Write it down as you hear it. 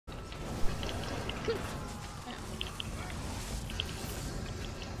Four,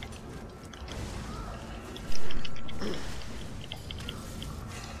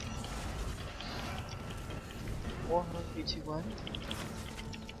 3, 2, 1.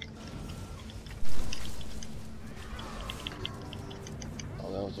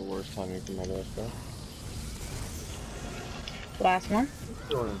 Oh, that was the worst timing for my dash bro. Last one.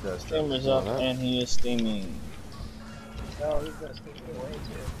 Steamer's up and he is steaming. No, he's gonna sneak me away too.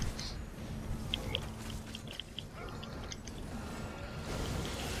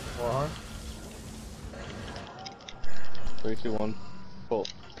 Warhorn. 3, 2, 1. Pull.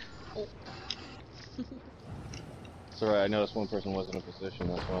 Oh. It's alright, I noticed one person wasn't in position,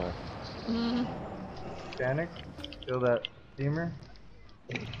 that's why. Panic. Kill that steamer.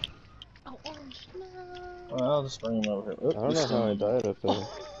 Oh, orange, no. Well, I'll just bring him over here. Oop, I don't know how I died up there.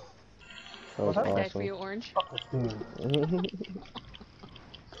 That was I died for awesome. you, orange.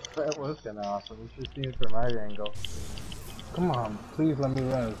 That was kinda awesome. We should see it from my angle. Come on, please let me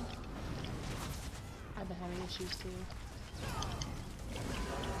res. I've been having issues too.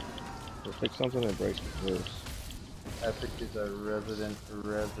 Just pick something that breaks the first. Epic is a resident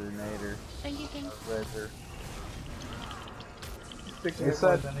resonator. Thank you, King.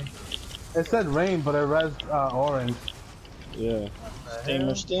 It said rain, but it res orange. Yeah.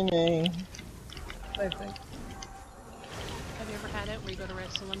 Steamer steaming. Same thing. Have you ever had it where you go to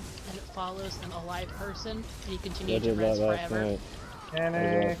res someone and it follows an alive person and you continue I to did that res last forever? night.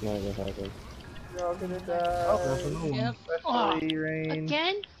 Panic. Last night that happened. You're all gonna die. Oh, yep. Especially rain.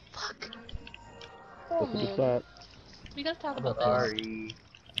 Again? Fuck. Oh, Look at the man. flat. We gotta talk about this. Sorry.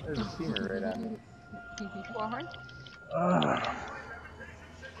 There's a steamer right on me. Warhorn? Ugh. I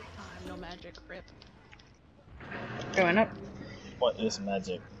have no magic. Rip. Going up. What is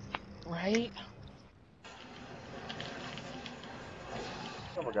magic? Right?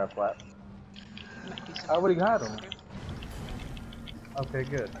 Someone got flat. Might be I already got something. him. Okay,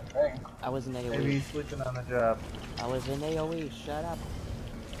 good. I was in AoE. Maybe he's sleeping on the job. I was in AoE. Shut up.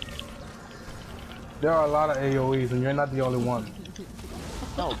 There are a lot of AoEs, and you're not the only one.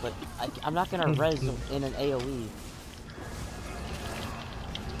 No, but I'm not gonna res in an AoE.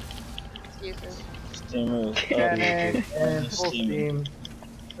 Excuses. Steamer is up. Panic and He's full steaming. steam.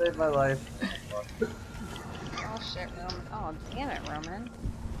 Saved my life. Oh shit, Roman. Oh, damn it, Roman.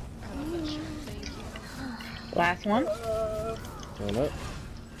 I love that shirt. Thank you. Last one. Going up.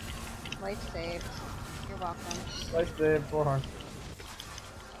 Life saved. You're welcome. Life saved, Warhorn.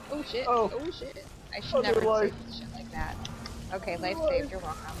 Oh shit. Oh. Oh shit. I should never say shit like that. Okay, life saved. You're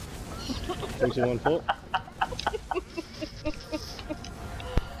welcome. 3, 2, 1, pull.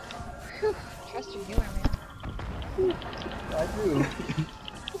 Trust your healer, man. I do.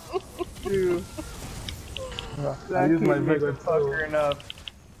 I use my bigger fucker enough.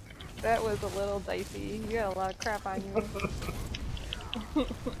 That was a little dicey. You got a lot of crap on you.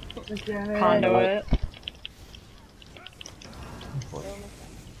 Conduit.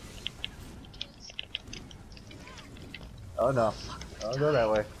 Oh no. Don't go that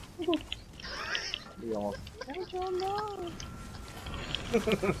way. You almost. I don't know.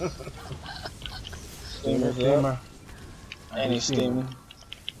 Steamer's Steamer. up. And he's steaming.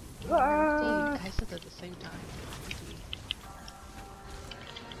 Dang, you guys said that at the same time.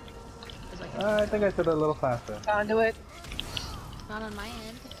 I was like, I think I said it a little faster. Conduit. not on my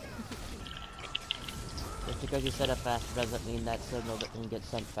end. Just because you set it faster doesn't mean that signal can get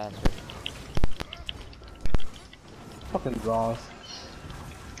sent faster. Fucking draws.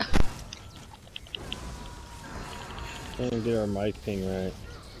 Can't get our mic ping right.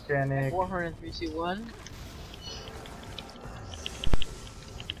 Mechanic. 400, 3, 2, 1.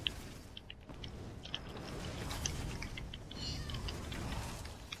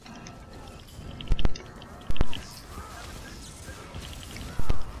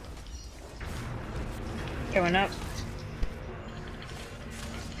 Going up.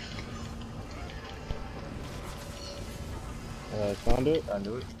 Conduit.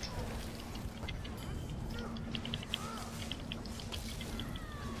 Conduit.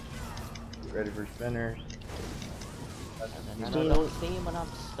 Get ready for spinners. No, don't steam when I'm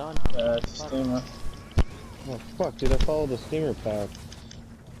stunned. It's a steamer. Oh fuck, dude, I followed the steamer path.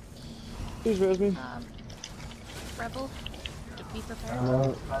 Please res me. Rebel, to be prepared.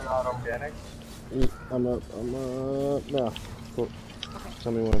 Auto-mechanic. I'm up, no. Cool. Okay.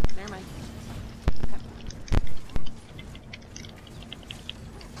 Tell me when. Never mind.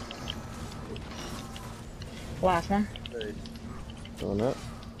 Last one. Going up.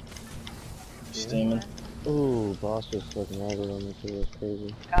 Steaming. Ooh, boss just fucking aggroed on me too, that's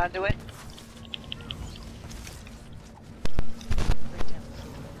crazy. Conduit.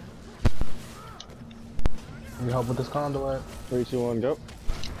 Need help with this conduit? 3, 2, 1, go.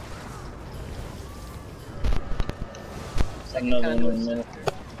 Second Another one conduit in a minute.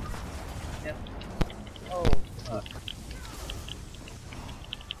 center. Yep. Oh, fuck.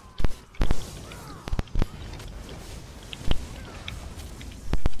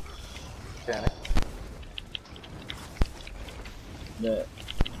 Panic. That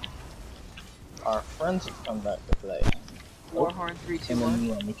our friends have come back to play. Warhorn 3, 2, And 1. then you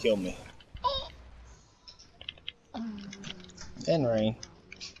want to kill me. And rain.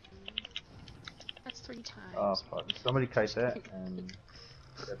 That's 3 times. Oh fuck. Somebody kite that and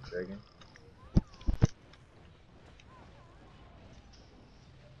that's dragon.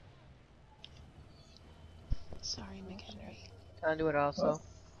 Sorry, McHenry. Conduit also.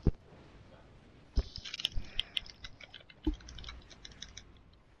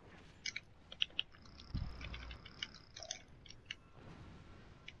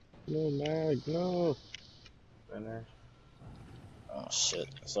 No mag, no. Finish. Oh shit.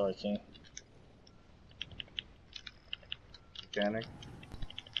 Sorry, King. Mechanic.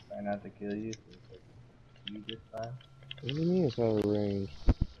 Try not to kill you. So it's like you this time. What do you mean it's out of range?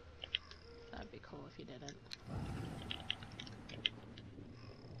 That'd be cool if you didn't.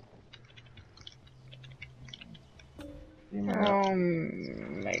 Steamer up. Oh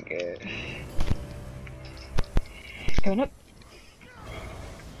my gosh. Going up.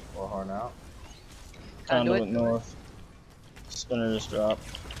 Warhorn out. Conduit north. Spinner just dropped.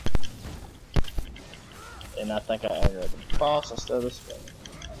 And I think I aggroed the boss instead of the spinner.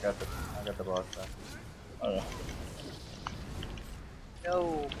 I got the boss back. Okay.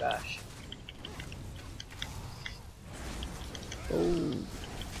 No, gosh. Oh.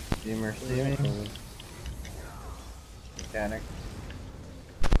 Steamer steaming. Mechanic.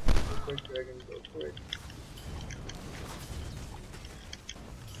 Go quick, dragon, go quick.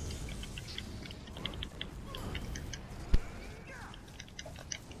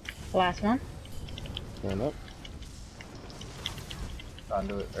 Last one. Going up.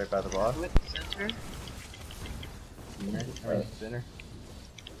 Conduit right by the boss. Conduit center. Steamer. Right. Spinner.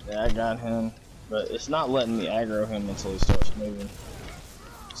 Yeah, I got him. But it's not letting me aggro him until he starts moving.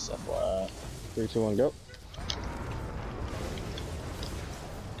 Just FYI. 3, 2, 1, go.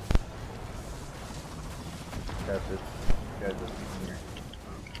 Got this. Got the steamer.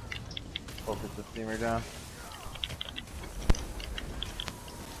 Focus the steamer down.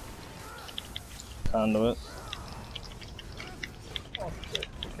 Conduit. Oh shit.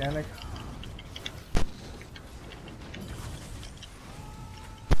 Mechanic.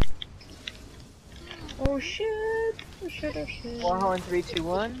 Oh shit. Oh shit, oh shit. Warhorn 3, 2,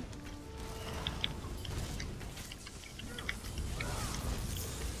 1.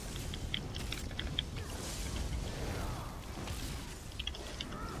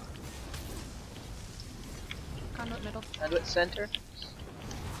 Conduit middle. Conduit center.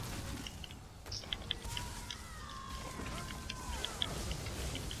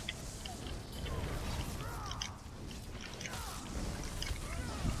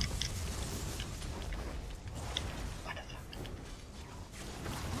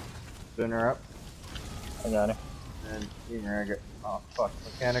 Spinner up. I got him. And steamer I got. Oh fuck.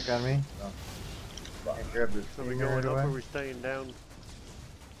 Mechanic on me. So. Can't grab this So we steamer going right up away. or we staying down?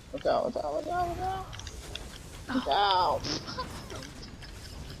 Look out, look out, look out, look out. Look out.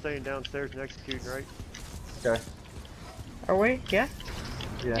 We're staying downstairs and executing, right? Okay. Are we? Yeah?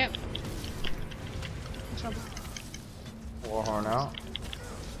 Yeah. Yep. Trouble. Warhorn out.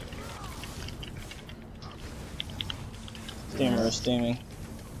 Steamer is steaming.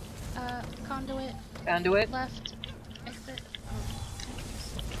 Conduit. Conduit. Left. Exit.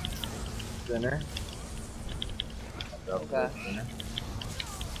 Spinner. Oh gosh. Spinner.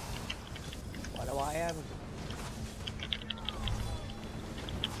 What do I have?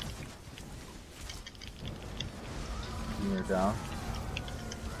 Steamer down.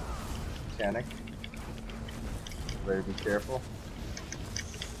 Mechanic. Better be careful.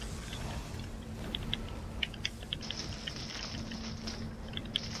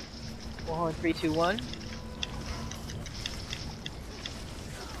 Warhorn 3, 2, 1.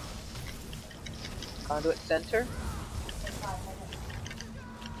 Conduit center.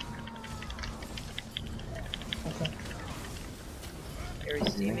 Okay. Very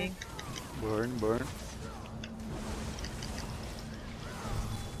steaming. Burn.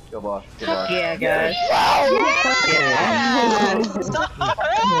 Go boss. Go boss. Yeah, guys. Yes!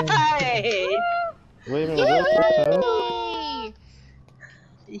 Alright! Wait a minute, was that the first time?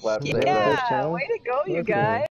 Yeah! Was that the first time? Way to go, you Okay. guys!